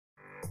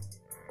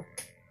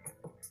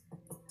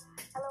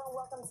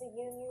welcome to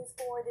Unews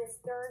for this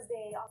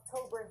Thursday,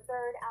 October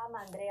 3rd. I'm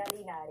Andrea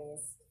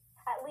Linares.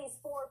 At least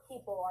 4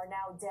 people are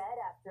now dead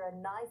after a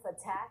knife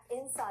attack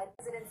inside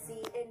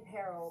presidency in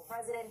peril.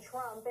 President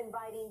Trump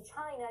inviting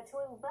China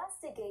to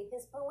investigate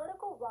his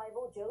political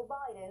rival Joe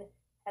Biden.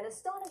 An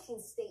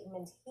astonishing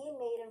statement he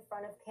made in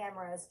front of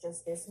cameras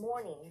just this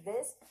morning.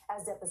 This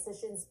as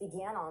depositions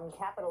began on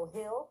Capitol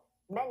Hill.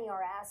 Many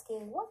are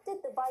asking, what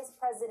did the vice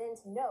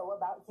president know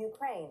about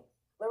Ukraine?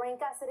 Lorraine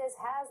Cáceres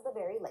has the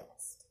very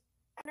latest.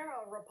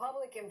 A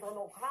Republican from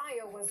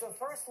Ohio was the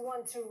first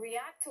one to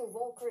react to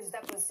Volker's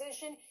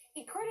deposition.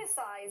 He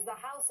criticized the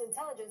House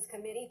Intelligence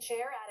Committee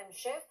Chair Adam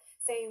Schiff,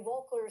 saying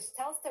Volker's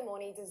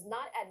testimony does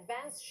not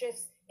advance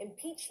Schiff's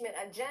impeachment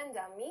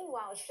agenda.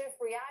 Meanwhile, Schiff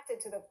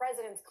reacted to the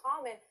president's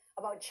comment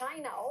about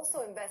China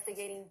also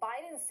investigating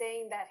Biden,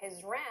 saying that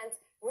his rant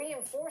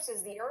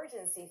reinforces the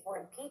urgency for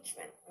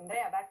impeachment.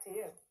 Andrea, back to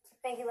you.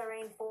 Thank you,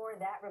 Lorraine, for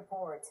that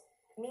report.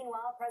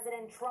 Meanwhile,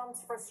 President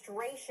Trump's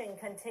frustration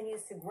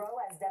continues to grow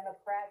as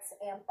Democrats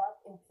amp up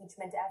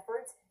impeachment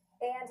efforts,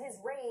 and his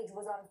rage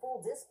was on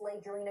full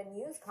display during a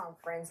news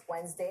conference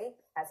Wednesday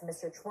as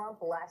Mr. Trump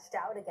lashed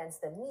out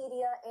against the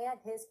media and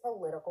his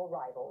political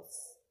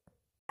rivals.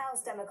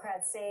 House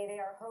Democrats say they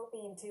are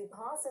hoping to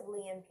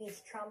possibly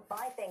impeach Trump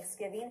by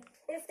Thanksgiving.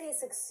 If they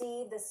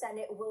succeed, the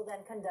Senate will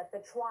then conduct a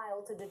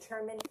trial to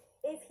determine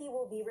if he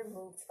will be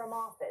removed from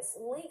office.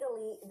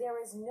 Legally,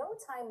 there is no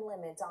time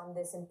limit on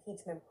this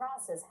impeachment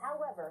process.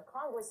 However,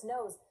 Congress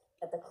knows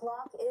that the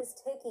clock is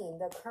ticking.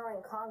 The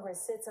current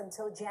Congress sits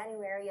until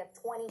January of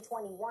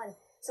 2021,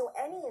 so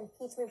any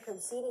impeachment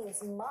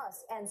proceedings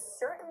must and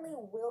certainly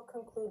will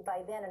conclude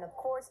by then. And of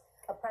course,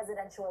 a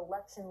presidential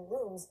election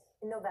looms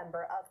in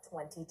November of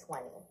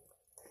 2020.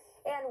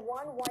 And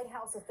one White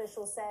House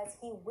official says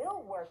he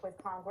will work with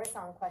Congress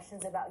on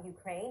questions about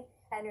Ukraine.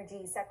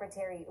 Energy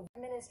Secretary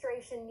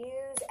Administration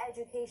News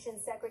Education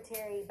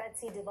Secretary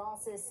Betsy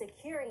DeVos's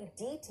security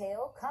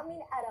detail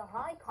coming at a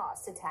high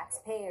cost to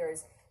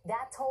taxpayers.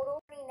 That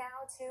total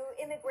now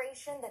to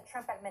immigration. The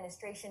Trump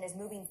administration is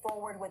moving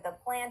forward with a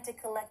plan to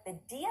collect the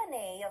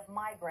DNA of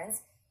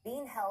migrants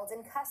being held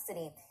in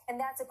custody. And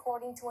that's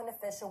according to an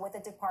official with the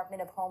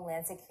Department of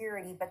Homeland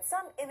Security. But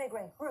some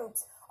immigrant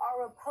groups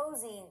are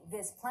opposing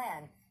this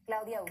plan.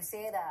 Claudia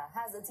Uceda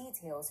has the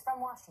details from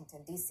Washington,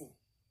 D.C.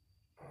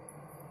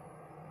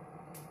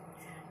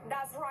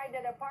 That's right.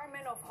 The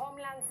Department of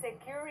Homeland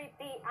Security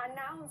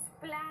announced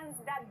plans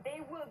that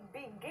they will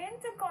begin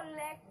to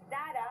collect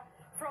data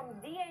from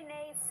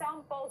DNA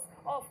samples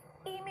of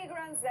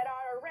immigrants that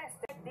are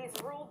arrested. This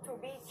rule to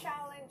be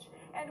challenged,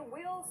 and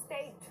we'll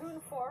stay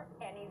tuned for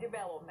any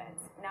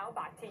developments. Now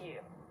back to you.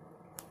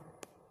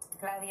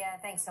 Claudia,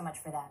 thanks so much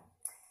for that.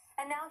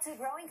 And now to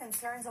growing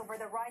concerns over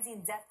the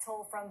rising death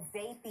toll from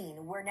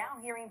vaping. We're now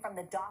hearing from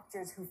the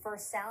doctors who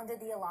first sounded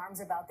the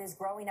alarms about this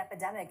growing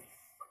epidemic.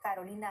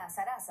 Carolina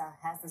Sarasa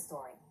has the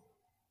story.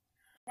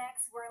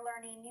 Next, we're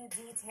learning new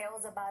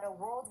details about a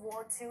World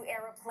War II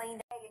era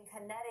plane in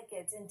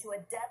Connecticut into a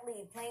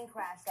deadly plane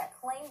crash that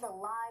claimed the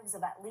lives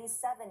of at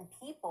least 7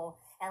 people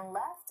and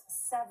left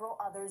several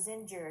others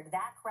injured.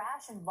 That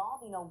crash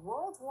involving a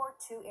World War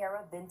II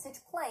era vintage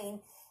plane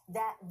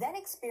that then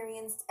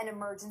experienced an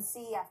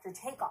emergency after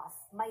takeoff.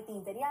 Maite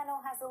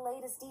Interiano has the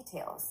latest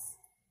details.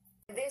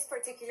 This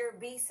particular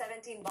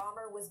B-17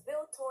 bomber was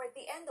built toward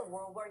the end of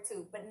World War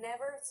II, but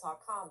never saw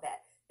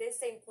combat. This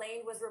same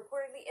plane was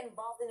reportedly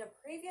involved in a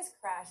previous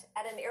crash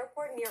at an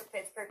airport near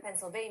Pittsburgh,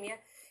 Pennsylvania.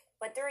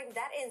 But during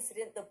that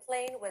incident, the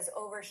plane was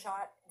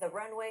overshot the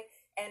runway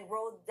and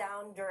rolled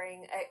down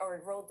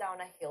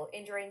a hill,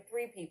 injuring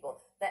 3 people.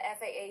 The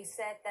FAA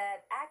said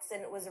that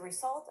accident was a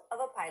result of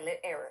a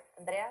pilot error.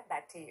 Andrea,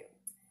 back to you.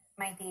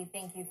 Maite,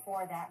 thank you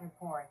for that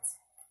report.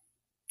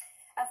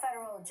 A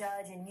federal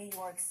judge in New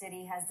York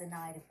City has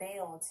denied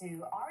bail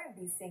to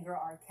R&B singer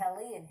R.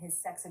 Kelly in his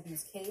sex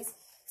abuse case,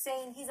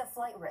 saying he's a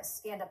flight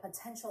risk and a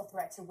potential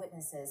threat to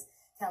witnesses.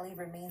 Kelly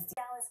remains in the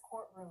Dallas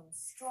courtroom.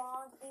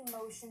 Strong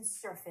emotions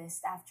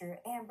surfaced after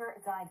Amber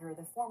Geiger,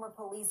 the former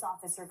police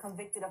officer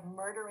convicted of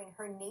murdering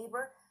her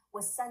neighbor,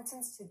 was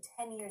sentenced to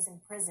 10 years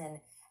in prison.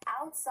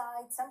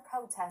 Outside, some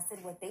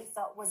protested what they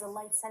felt was a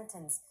light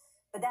sentence.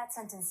 But that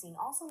sentencing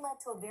also led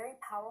to a very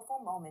powerful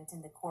moment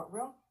in the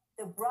courtroom.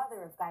 The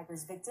brother of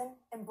Geiger's victim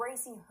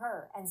embracing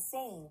her and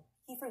saying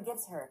he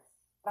forgives her.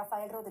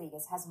 Rafael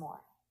Rodriguez has more.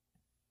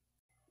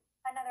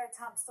 Another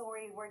top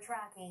story we're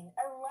tracking.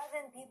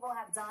 11 people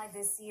have died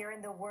this year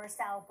in the worst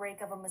outbreak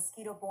of a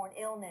mosquito-borne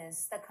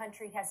illness the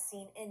country has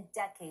seen in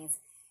decades.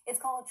 It's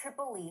called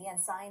Triple E,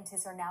 and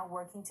scientists are now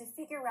working to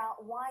figure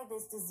out why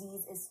this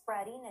disease is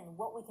spreading and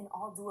what we can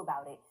all do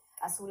about it.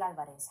 Azul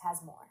Alvarez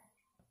has more.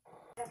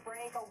 To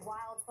break, a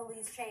wild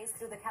police chase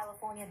through the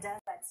California desert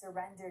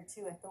surrendered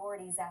to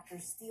authorities after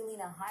stealing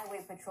a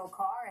highway patrol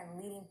car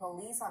and leading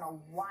police on a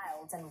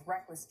wild and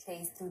reckless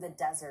chase through the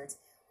desert.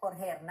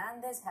 Jorge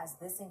Hernandez has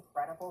this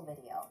incredible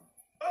video.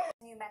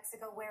 New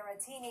Mexico, where a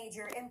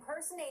teenager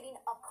impersonating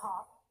a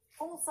cop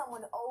pulled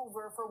someone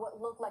over for what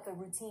looked like a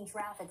routine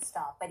traffic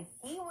stop, but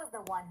he was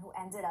the one who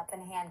ended up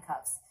in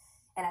handcuffs.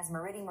 And as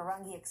Mariti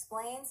Marungi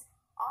explains,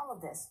 All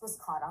of this was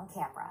caught on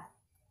camera.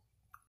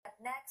 Up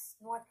next,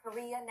 North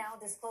Korea now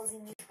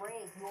disclosing new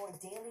break, your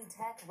daily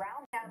tech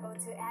round. Now go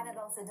to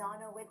Annabelle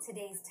Sedano with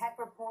today's tech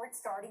report,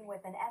 starting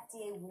with an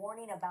FDA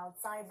warning about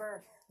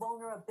cyber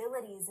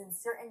vulnerabilities in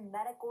certain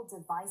medical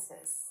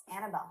devices.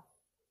 Annabelle.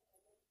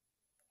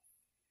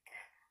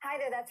 Hi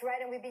there, that's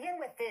right. And we begin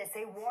with this,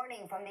 a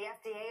warning from the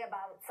FDA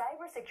about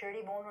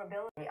cybersecurity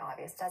vulnerability.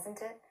 Obvious,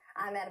 doesn't it?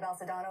 I'm Annabelle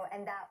Sedano,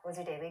 and that was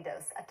your daily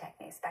dose of tech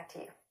news. Back to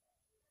you.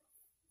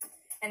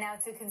 And now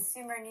to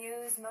consumer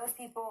news. Most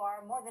people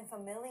are more than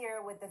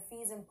familiar with the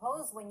fees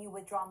imposed when you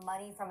withdraw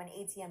money from an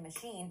ATM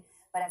machine.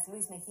 But as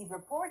Luis Mejid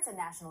reports, a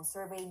national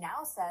survey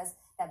now says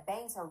that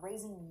banks are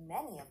raising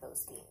many of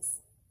those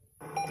fees.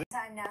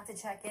 Time now to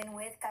check in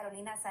with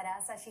Carolina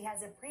Sarasa. She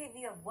has a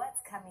preview of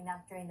what's coming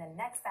up during the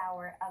next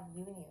hour of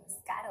Unews.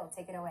 Caro,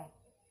 take it away.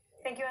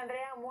 Thank you,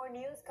 Andrea. More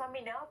news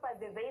coming up as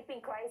the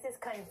vaping crisis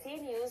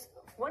continues.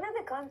 One of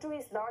the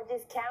country's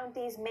largest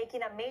counties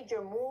making a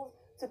major move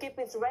to keep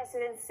its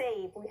residents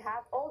safe. We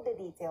have all the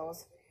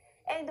details.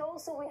 And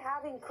also we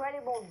have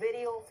incredible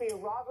video for a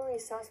robbery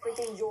suspect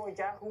in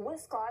Georgia who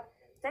was caught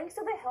thanks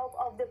to the help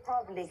of the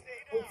public.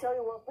 We'll tell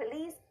you what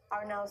police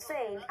are now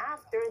saying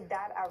after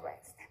that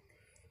arrest.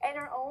 And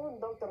our own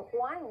Dr.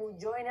 Juan will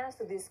join us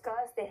to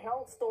discuss the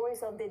health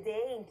stories of the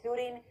day,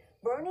 including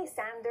Bernie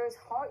Sanders'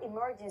 heart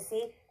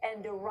emergency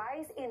and the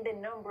rise in the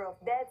number of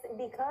deaths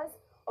because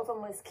of a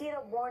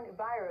mosquito-borne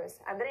virus.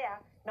 Andrea,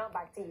 now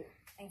back to you.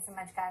 Thanks so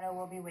much, Caro.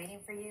 We'll be waiting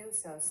for you,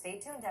 so stay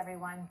tuned,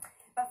 everyone.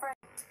 But first,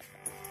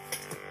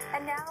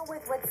 and now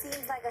with what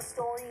seems like a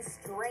story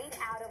straight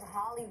out of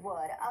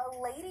Hollywood,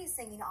 a lady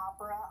singing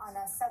opera on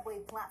a subway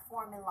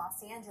platform in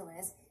Los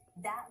Angeles.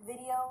 That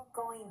video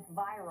going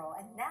viral,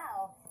 and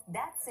now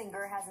that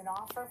singer has an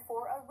offer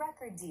for a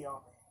record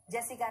deal.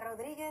 Jessica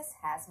Rodriguez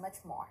has much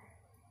more.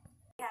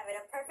 We have it,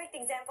 a perfect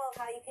example of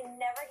how you can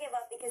never give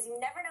up because you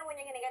never know when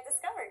you're going to get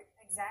discovered.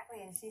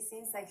 Exactly, and she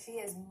seems like she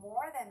is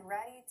more than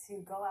ready to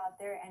go out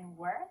there and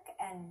work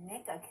and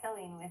make a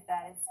killing with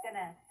that. It's going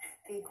to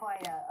be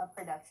quite a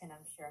production,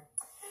 I'm sure.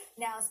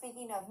 Now,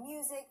 speaking of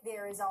music,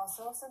 there is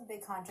also some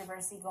big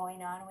controversy going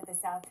on with the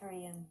South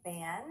Korean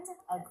band,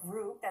 a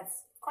group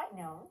that's quite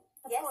known.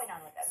 What's going on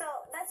with them? So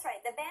that's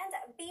right. The band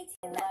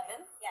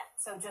BT11. Yeah.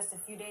 So just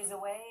a few days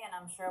away, and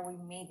I'm sure we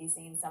may be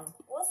seeing some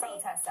see.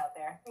 protests out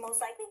there.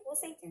 Most likely, we'll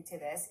see. Due to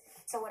this.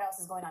 So what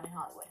else is going on in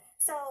Hollywood?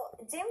 So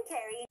Jim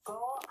Carrey go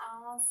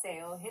on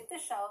sale, hit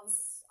the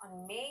shelves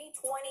on May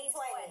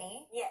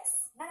 2020.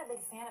 Yes. Not a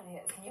big fan of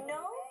his. Can you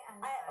no?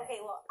 believe it? Okay,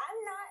 well, I'm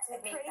not a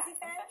crazy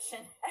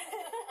fan.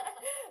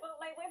 Well,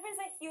 my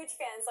boyfriend's a huge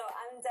fan, so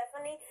I'm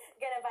definitely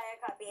gonna buy a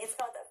copy. It's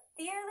called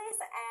Fearless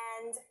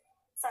and...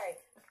 Sorry,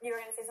 you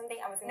were going to say something?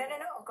 I was going to...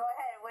 No. Go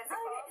ahead. What's it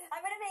called? I'm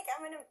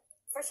going to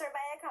for sure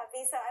buy a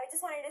copy. So I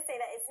just wanted to say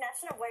that it's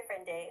National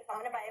Boyfriend Day. I'm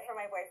going to buy it for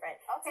my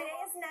boyfriend. Okay. Today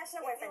is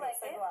National Boyfriend Day.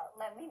 So go out.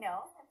 Let me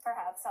know.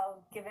 Perhaps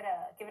I'll give it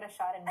a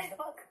shot and read the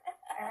book.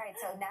 All right.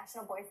 So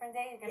National Boyfriend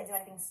Day. You're going to do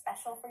anything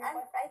special for your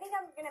boyfriend? I think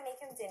I'm going to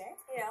make him dinner,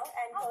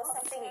 and post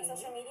something on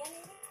social media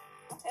maybe.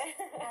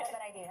 Not a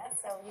bad idea.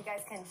 So you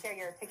guys can share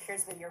your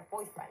pictures with your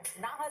boyfriend.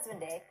 Not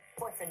husband day,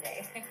 boyfriend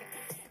day.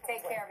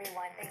 Take care,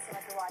 everyone. Thanks so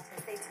much for watching.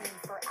 Stay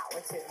tuned for hour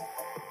 2.